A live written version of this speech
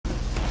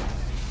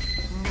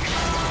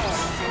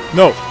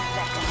No.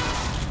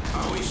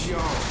 I wish y'all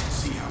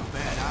see how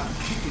bad I'm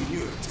kicking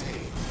your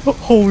tail.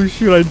 Holy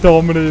shit, I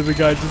dominated the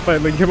guy just by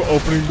like him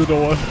opening the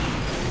door.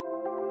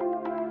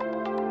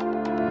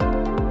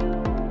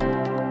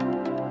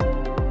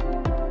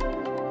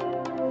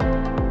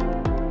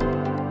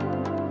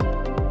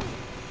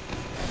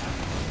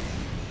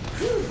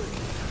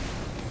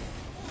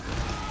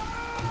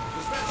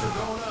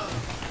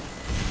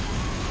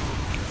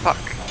 Fuck.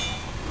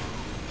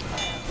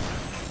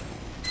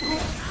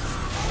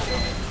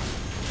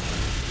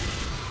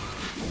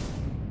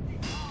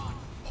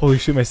 Holy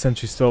shit, my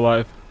sentry's still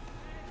alive.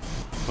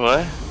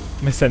 What?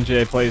 My sentry,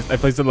 I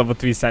placed a level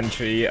 3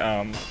 sentry,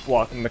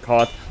 blocking the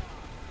cart.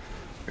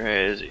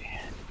 Crazy.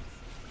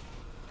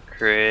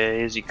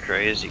 Crazy,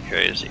 crazy,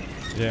 crazy.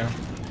 Yeah.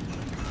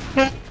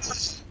 I'm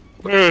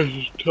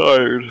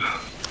tired.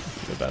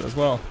 Did that as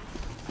well.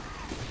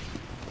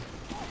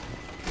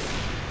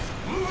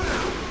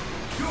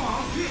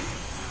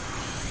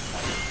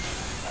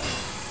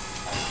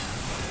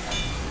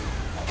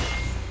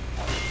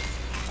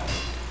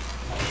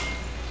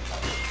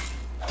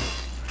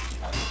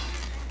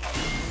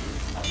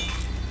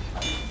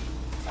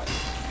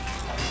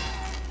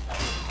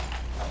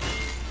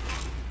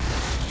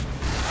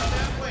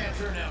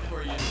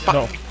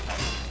 No.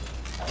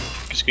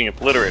 Just getting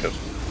obliterated.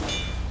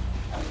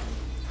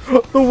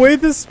 The way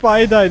this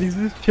spy died, he's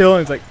just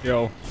chilling. He's like,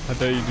 yo, how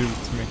dare you do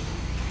this to me?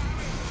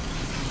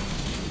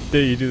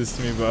 Dare you do this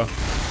to me, bro?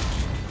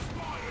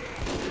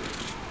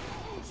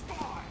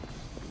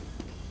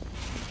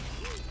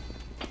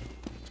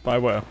 Spy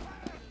where?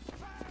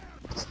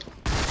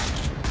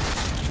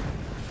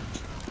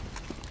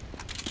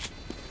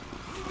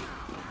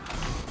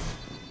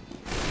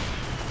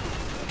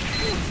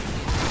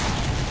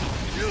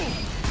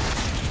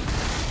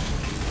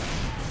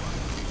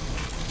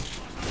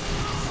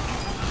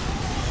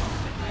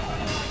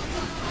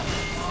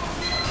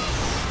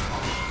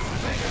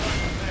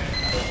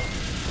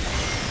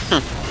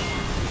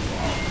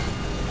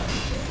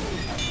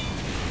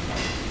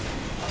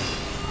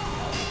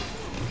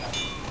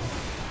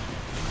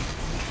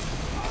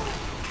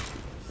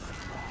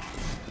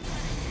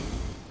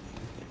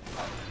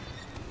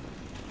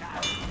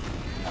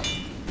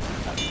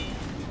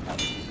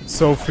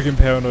 So freaking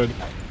paranoid.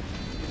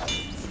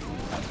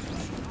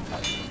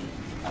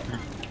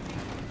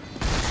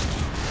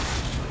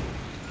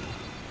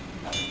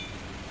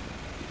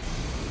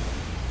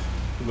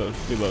 Reload,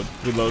 reload,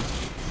 reload.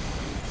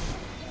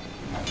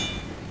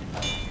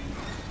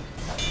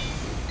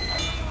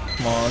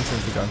 Come on,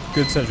 sentry gun.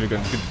 Good sentry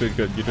gun. Good, good,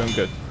 good. You're doing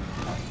good.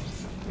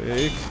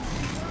 Big.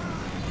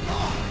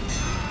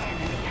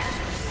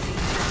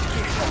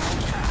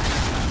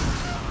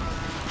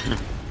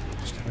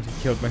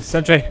 He killed my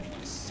sentry.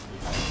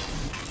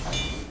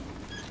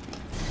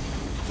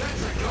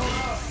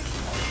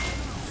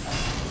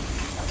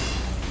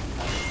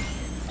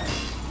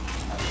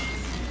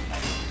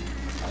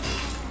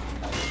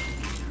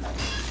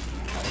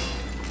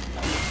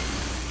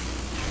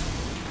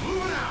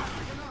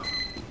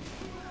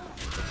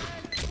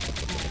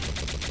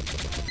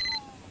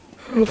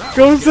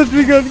 Go,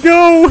 sentry gun,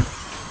 go!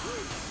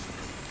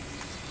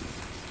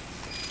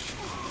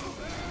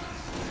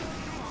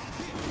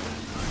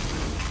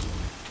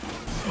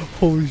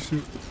 Holy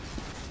shit.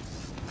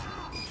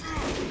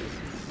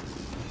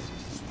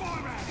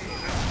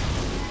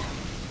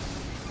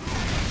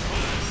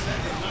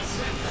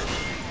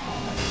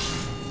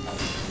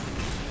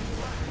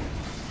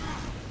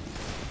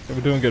 Yeah,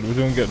 we're doing good, we're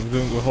doing good,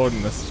 we're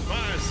holding this.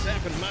 Spies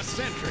sapping my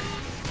sentry.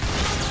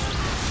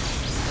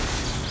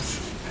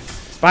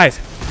 Spies!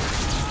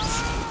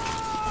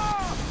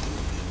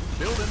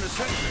 Building the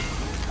sentry.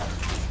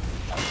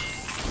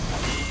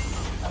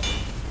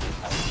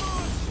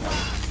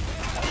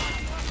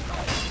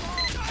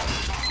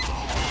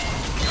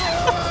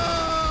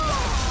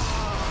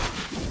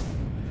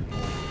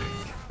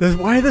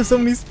 Why are there so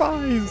many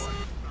spies?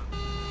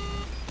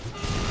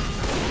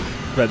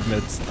 Red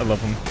mids, I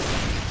love them.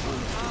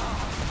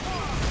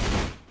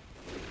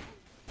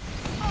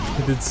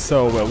 We did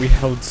so well, we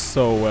held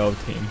so well,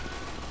 team.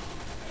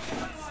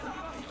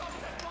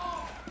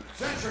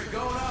 Sentry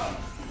going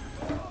up.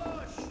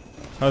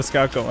 How's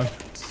Scout going?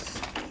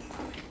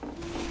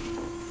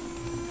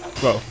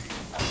 Whoa.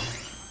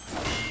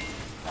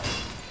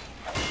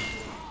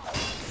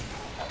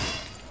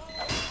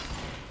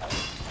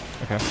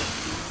 Okay.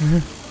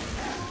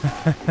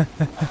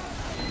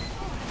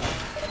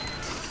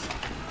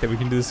 Okay, we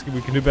can do this.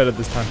 We can do better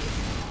this time.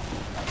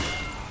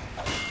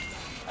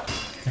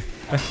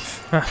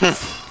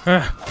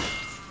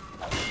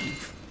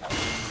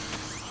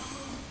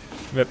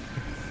 Yep.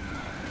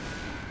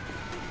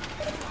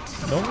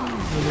 No one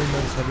really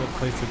knows how to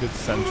place a good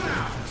sentry,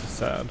 which is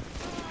sad.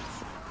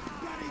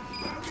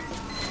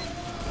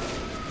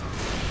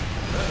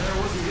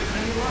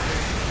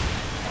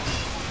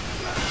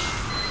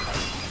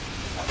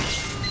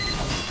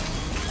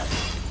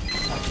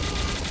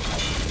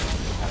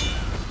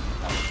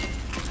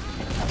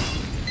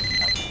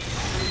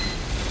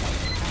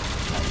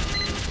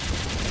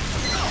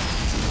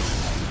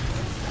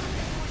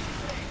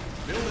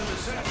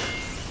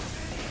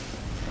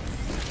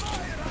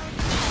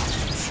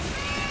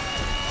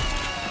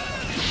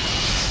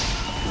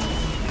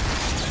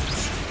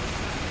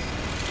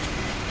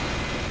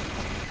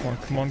 Come on,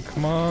 come on,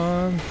 come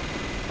on.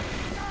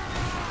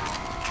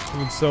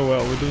 Doing so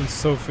well. We're doing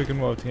so freaking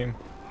well, team.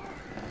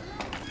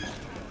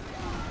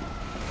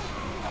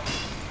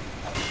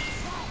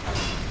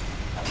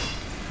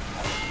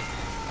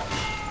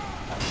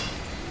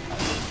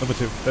 Number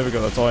 2. There we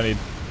go. That's all I need.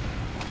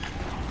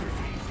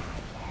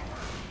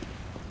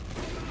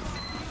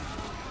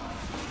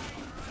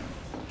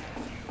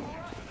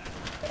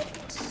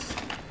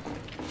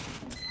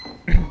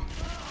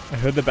 I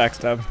heard the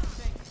backstab.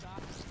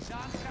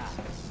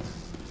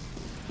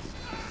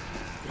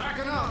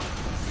 Backing up.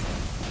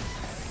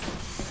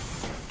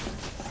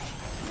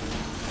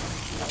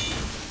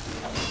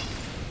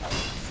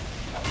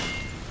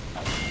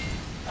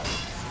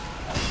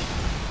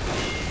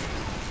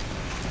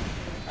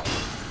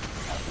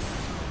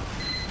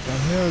 Down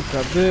here,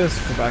 grab this,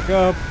 go back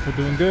up. We're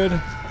doing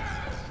good.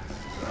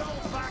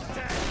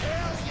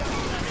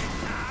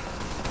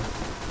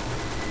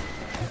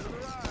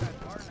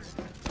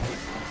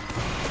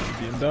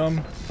 Being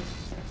dumb.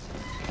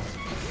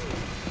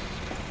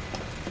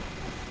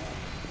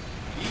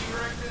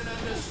 Erecting a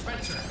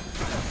dispenser.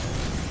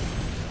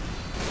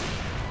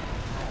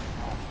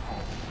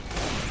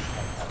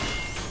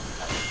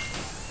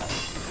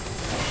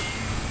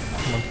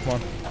 Come on, come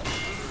on.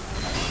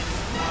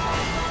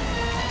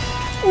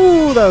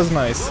 Ooh, that was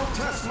nice.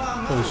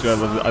 Holy shit,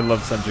 I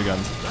love sentry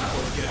guns.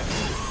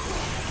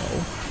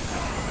 Oh.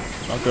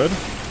 Not good.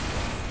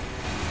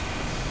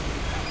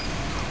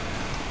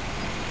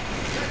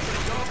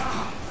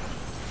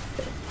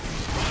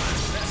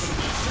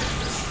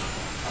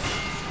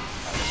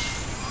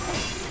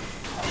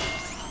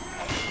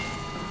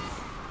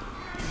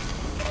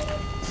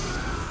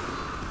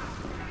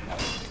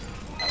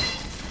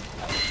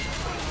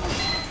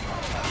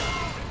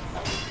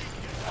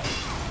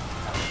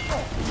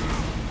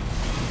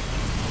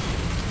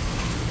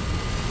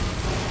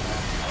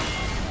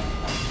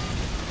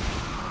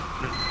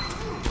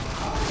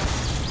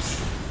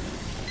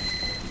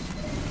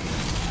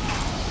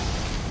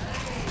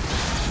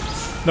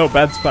 No,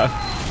 bad spot.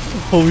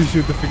 Holy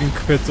shit, the freaking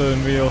crits are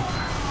unreal.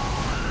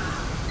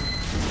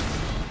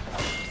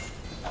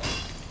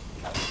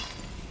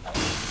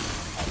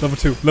 Level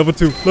 2, level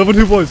 2, level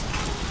 2, boys!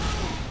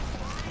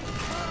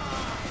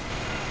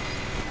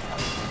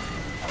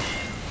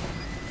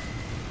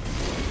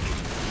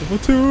 Level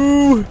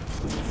 2!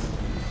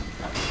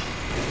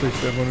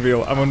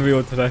 Please, I'm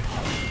unreal today.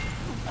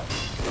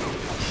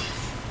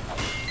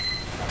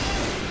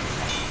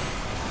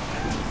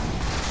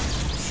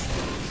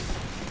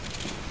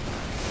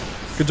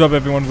 Good job,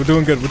 everyone. We're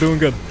doing good. We're doing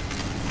good.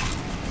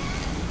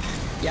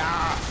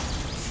 Yeah.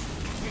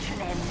 Mission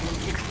ends in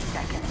 60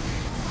 seconds.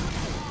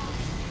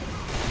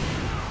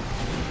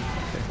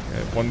 Okay, I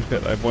have 1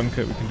 pit. I have 1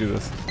 pit. We can do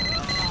this.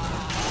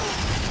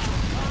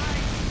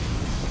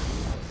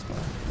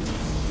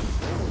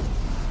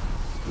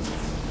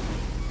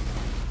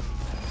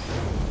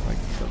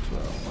 Like, that's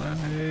where I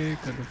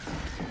like. Where the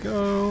fuck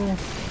go?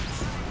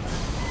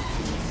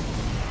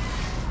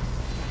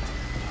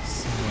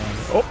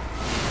 Oh!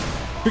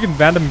 Freaking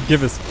random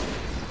givers.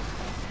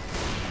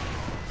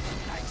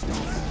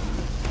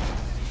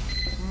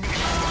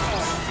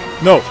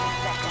 No!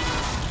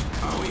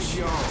 I wish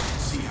y'all could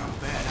see how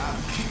bad I'm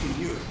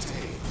kicking your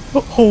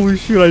tail. Holy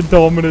shit, I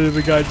dominated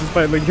the guy just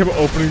by like him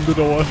opening the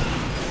door.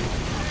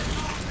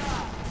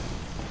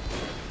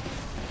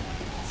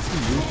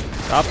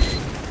 Stop.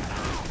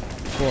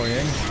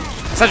 Boring.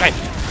 Sentry!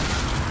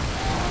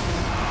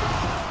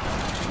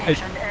 Hey,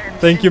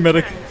 thank you,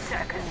 medic.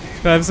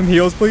 Can I have some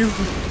heals, please?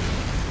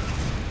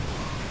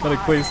 Medic,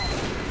 please.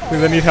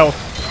 Please, I need help.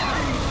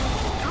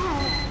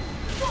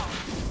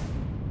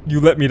 You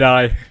let me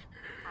die.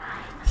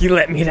 He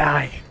let me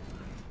die.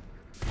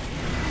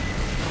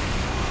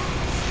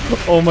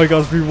 Oh my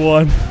gosh, we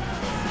won.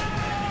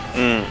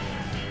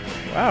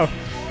 Wow.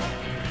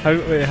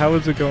 Wait, how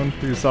was it going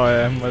for you?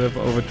 Sorry, I might have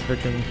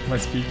overtaken my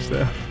speech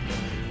there.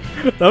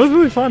 That was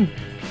really fun.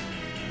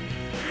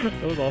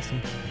 That was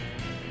awesome.